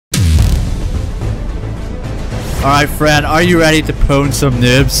Alright, friend, are you ready to pwn some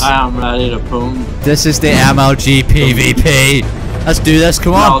noobs? I am ready to pwn. This is the MLG PvP. Let's do this,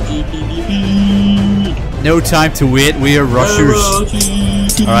 come on. MLG PvP. No time to wait, we are rushers.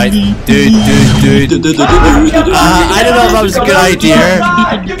 Alright, dude. I don't know if that was a good idea.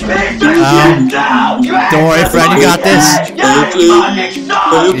 Don't worry, friend, you got this.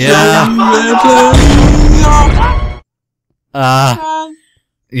 Yeah.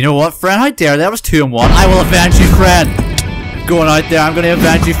 You know what, friend? How dare that was 2 and 1. I will avenge you, friend. Going out there, I'm gonna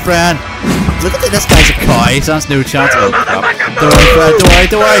avenge you, friend. Look at this guy's a cow. He stands no chance. Oh, crap. Don't worry, friend.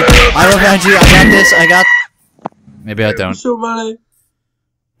 Don't worry. I will avenge you. I got this. Maybe I don't. So many.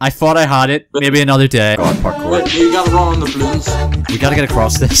 I thought I had it. Maybe another day. God, parkour. Wait, we gotta run on the balloons. We gotta get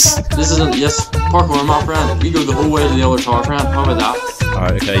across this. This isn't. Yes, parkour, my friend. We go the whole way to the other tower, friend. How about that?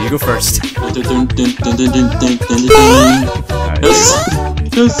 Alright, okay, you go first. Yes.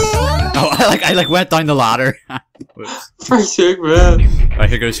 Oh, I went down the ladder. For sake, man. Alright,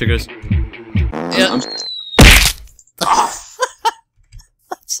 here goes. Yeah. I'm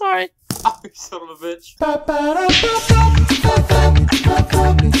sorry. Oh, you son of a bitch.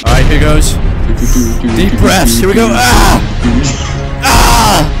 Alright, here goes. Deep breaths. Here we go. I'm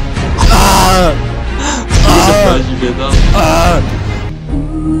surprised you did that.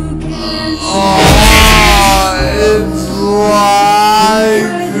 It's like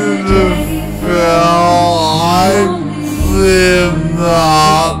the I'm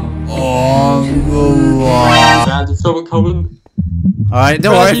not on the line. There's someone coming. Alright,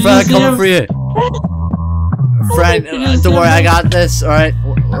 don't worry, friend, I'm coming for you. Friend, don't worry, I got this. Alright,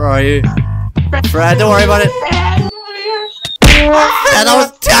 where are you? Friend, don't worry about it. That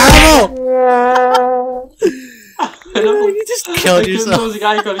was terrible! You just killed yourself. There was a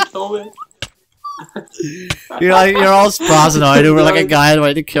guy who gonna kill me. You're all spazzing out over like a guy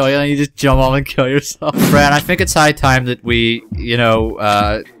waiting to kill you, and you just jump off and kill yourself. Friend, I think it's high time that we,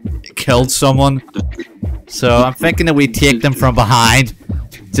 killed someone. So I'm thinking that we take them from behind,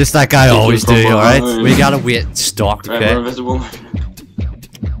 just like I always do. All right, we gotta wait, stalk, okay?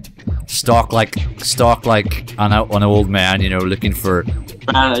 Stalk like an old man, looking for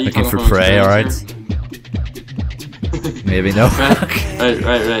prey. All right. Maybe no.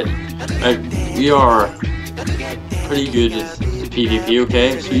 Right. We are pretty good at PvP,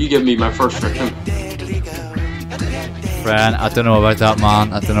 okay? So you give me my first victim. Friend, I don't know about that,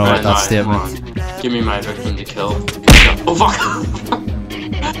 man. I don't know about that statement. Give me my victim to kill. Oh fuck!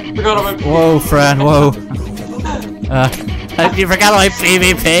 Forgot about PvP. Whoa, friend, whoa. You forgot about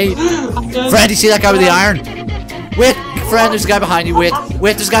PvP. Friend, you see that guy with the iron? Wait, friend, there's a guy behind you. Wait,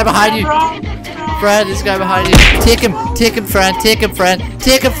 there's a guy behind you. Friend, there's a guy behind you. Take him, friend.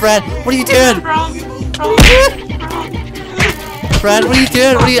 What are you doing? Friend, what are you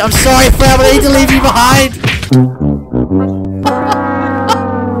doing? I'm sorry, friend, but I need to leave you behind.